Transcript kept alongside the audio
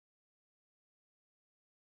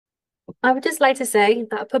I would just like to say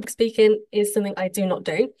that public speaking is something I do not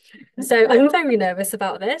do. So I'm very nervous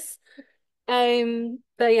about this.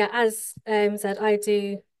 But yeah, as said, I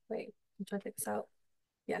do wait, I'm trying to figure this out.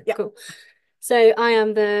 Yeah, Yeah. cool. So I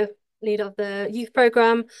am the leader of the youth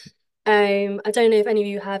program. I don't know if any of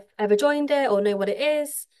you have ever joined it or know what it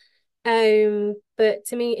is. But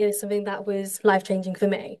to me, it is something that was life-changing for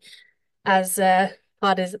me, as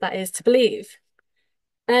hard as that is to believe.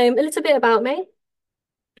 A little bit about me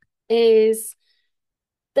is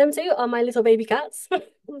them two are my little baby cats.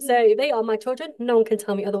 So they are my children. No one can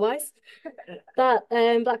tell me otherwise. That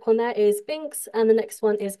black one there is Binks, and the next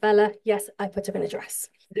one is Bella. Yes, I put her in a dress.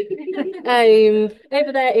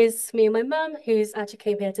 Over there is me and my mum, who's actually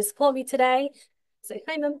came here to support me today. So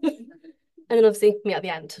hi, mum. And then obviously me at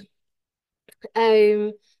the end.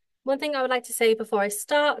 Um, One thing I would like to say before I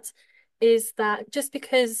start is that just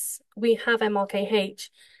because we have MRKH,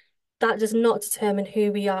 that does not determine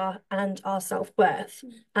who we are and our self-worth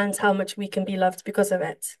and how much we can be loved because of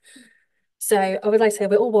it. So I would like to say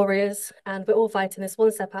we're all warriors and we're all fighting this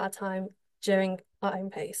one step at a time during our own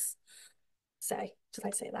pace. So just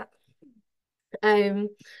like to say that. Um,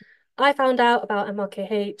 I found out about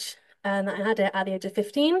MRKH and I had it at the age of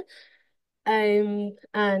 15. And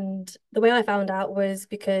the way I found out was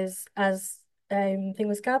because as I think it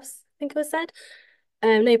was Gabs, I think it was said,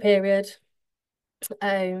 no period.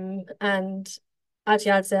 And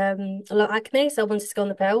actually had a lot of acne, so I wanted to go on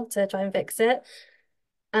the pill to try and fix it.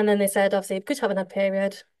 And then they said, obviously, because you haven't had a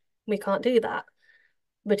period, we can't do that,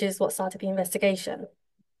 which is what started the investigation.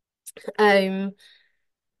 Um,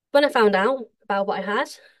 when I found out about what I had,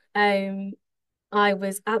 I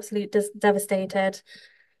was absolutely devastated.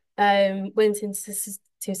 Went into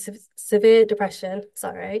severe depression,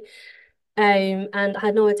 sorry. And I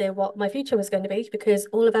had no idea what my future was going to be because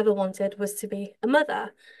all I've ever wanted was to be a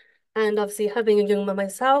mother. And obviously, having a young mum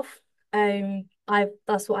myself, I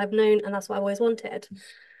that's what I've known and that's what I always wanted.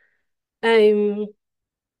 Um,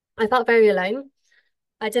 I felt very alone.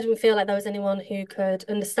 I didn't feel like there was anyone who could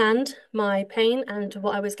understand my pain and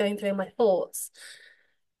what I was going through in my thoughts.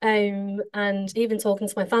 And even talking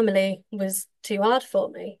to my family was too hard for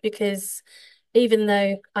me because even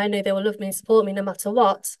though I know they will love me and support me no matter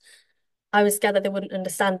what, I was scared that they wouldn't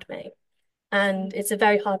understand me. And it's a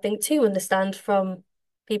very hard thing to understand from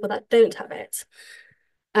people that don't have it.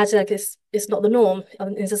 Actually, like it's not the norm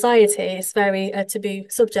in society. It's very a taboo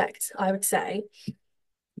subject, I would say.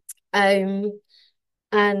 Um,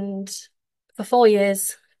 and for 4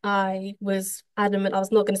 years, I was adamant I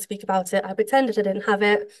was not going to speak about it. I pretended I didn't have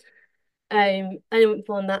it.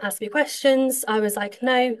 Anyone that asked me questions, I was like,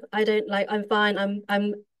 no, I don't like. I'm fine.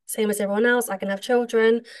 I'm same as everyone else. I can have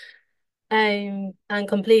children. And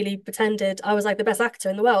completely pretended I was like the best actor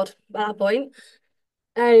in the world at that point.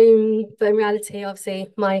 But in reality,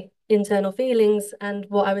 obviously, my internal feelings and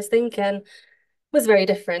what I was thinking was very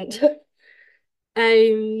different.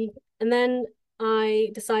 And then I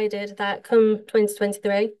decided that come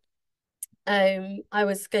 2023, I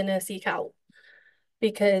was gonna seek out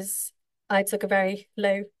because I took a very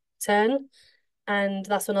low turn, and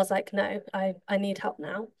that's when I was like, no, I need help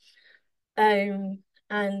now. Um,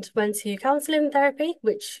 and went to counselling and therapy,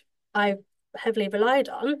 which I heavily relied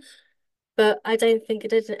on, but I don't think it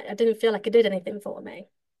did. I didn't feel like it did anything for me.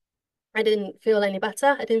 I didn't feel any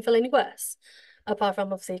better. I didn't feel any worse, apart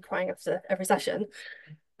from obviously crying after every session.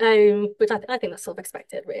 Which I think that's sort of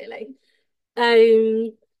expected, really.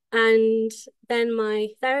 Um, and then my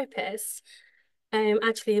therapist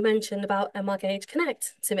actually mentioned about MRKH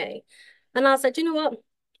Connect to me, and I was like, do you know what?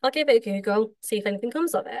 I'll give it a Google, see if anything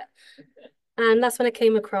comes of it. And that's when I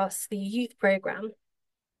came across the youth program,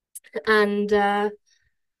 and that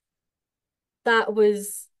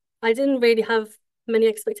was I didn't really have many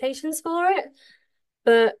expectations for it,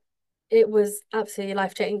 but it was absolutely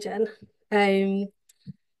life changing. Um,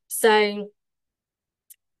 so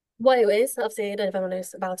what it is, obviously, I don't know if anyone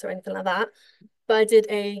knows about it or anything like that, but I did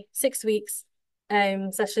a 6 weeks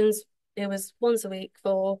sessions. It was once a week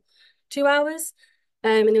for 2 hours.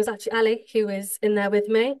 And it was actually Ali who was in there with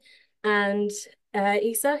me, and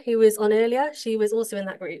Isa, who was on earlier, she was also in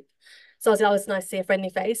that group. So obviously that was nice to see a friendly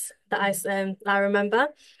face that I remember.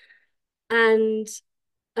 And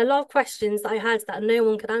a lot of questions that I had that no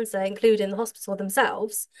one could answer, including the hospital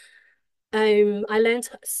themselves. I learned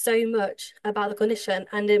so much about the condition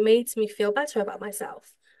and it made me feel better about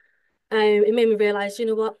myself. It made me realize, you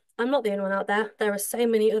know what, I'm not the only one out there. There are so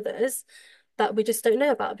many others that we just don't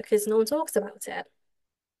know about because no one talks about it.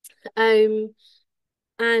 Um,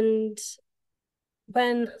 and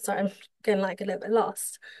sorry, I'm getting like a little bit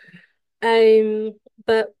lost.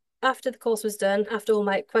 But after the course was done, after all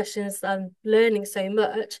my questions and learning so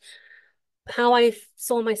much, how I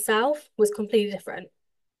saw myself was completely different.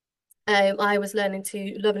 I was learning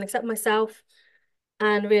to love and accept myself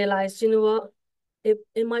and realized, you know what,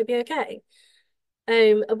 it might be okay.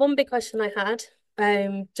 One big question I had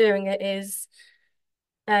during it is,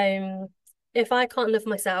 um, if I can't love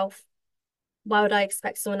myself, why would I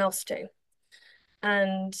expect someone else to?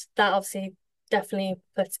 And that obviously definitely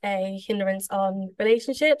puts a hindrance on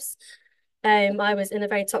relationships. I was in a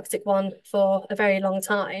very toxic one for a very long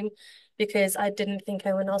time because I didn't think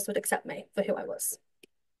anyone else would accept me for who I was.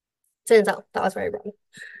 Turns out that was very wrong.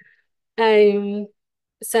 Um,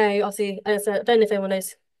 so obviously, as I don't know if anyone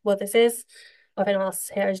knows what this is, or if anyone else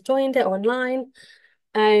here has joined it online.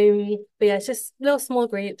 But yeah, it's just little small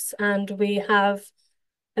groups, and we have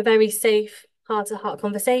a very safe heart-to-heart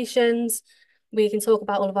conversations. We can talk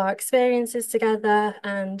about all of our experiences together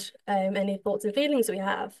and any thoughts and feelings we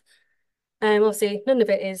have. Obviously, none of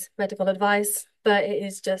it is medical advice, but it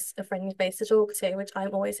is just a friendly face to talk to, which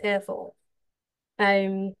I'm always here for.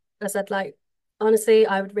 I said, like, honestly,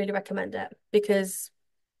 I would really recommend it because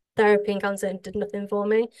therapy and counseling did nothing for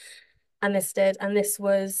me, and this did. And this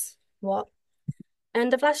was what,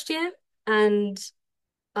 end of last year, and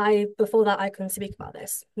before that I couldn't speak about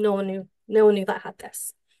this. No one knew that I had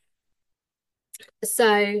this.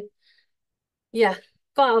 So yeah,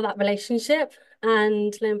 got out of that relationship,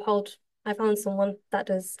 and lo and behold, I found someone that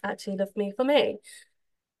does actually love me for me,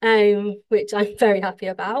 which I'm very happy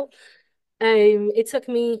about. It took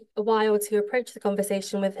me a while to approach the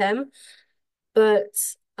conversation with him, but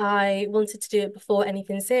I wanted to do it before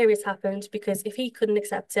anything serious happened because if he couldn't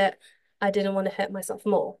accept it, I didn't want to hurt myself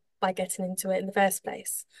more by getting into it in the first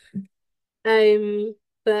place. Um,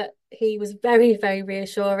 but he was very, very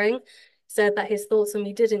reassuring, said that his thoughts on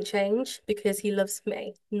me didn't change because he loves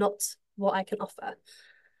me, not what I can offer.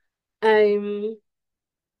 Um,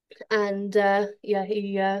 and yeah,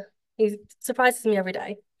 he surprises me every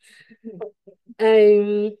day.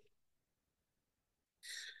 Um,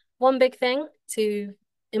 one big thing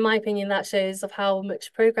in my opinion, that shows of how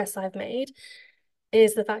much progress I've made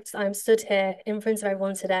is the fact that I'm stood here in front of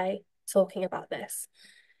everyone today talking about this.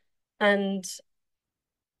 And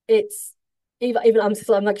it's even I'm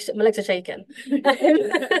like my legs are shaking.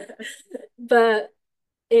 But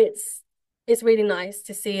it's it's really nice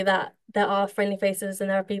to see that there are friendly faces and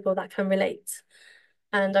there are people that can relate.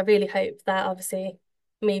 And I really hope that obviously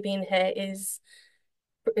me being here is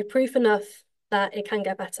proof enough that it can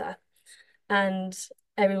get better. And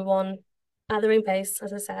everyone at their own pace,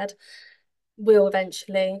 as I said, will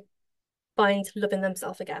eventually find love in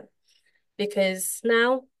themselves again. Because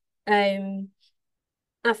now, after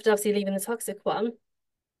obviously leaving the toxic one,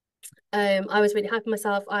 I was really happy with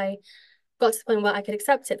myself. I got to the point where I could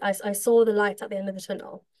accept it. I saw the light at the end of the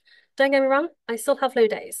tunnel. Don't get me wrong, I still have low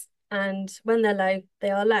days. And when they're low, they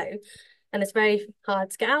are low. And it's very hard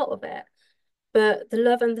to get out of it. But the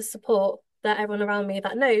love and the support that everyone around me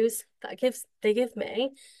that knows that they give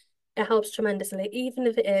me, it helps tremendously, even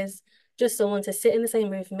if it is just someone to sit in the same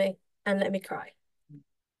room with me and let me cry.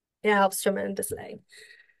 It helps tremendously.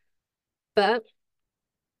 But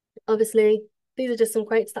obviously, these are just some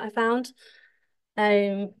quotes that I found,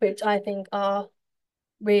 which I think are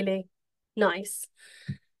really nice.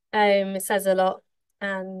 It says a lot,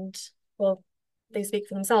 and well, they speak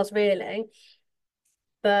for themselves, really.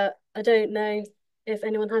 But I don't know if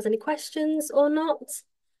anyone has any questions or not.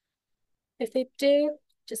 If they do,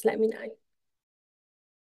 just let me know.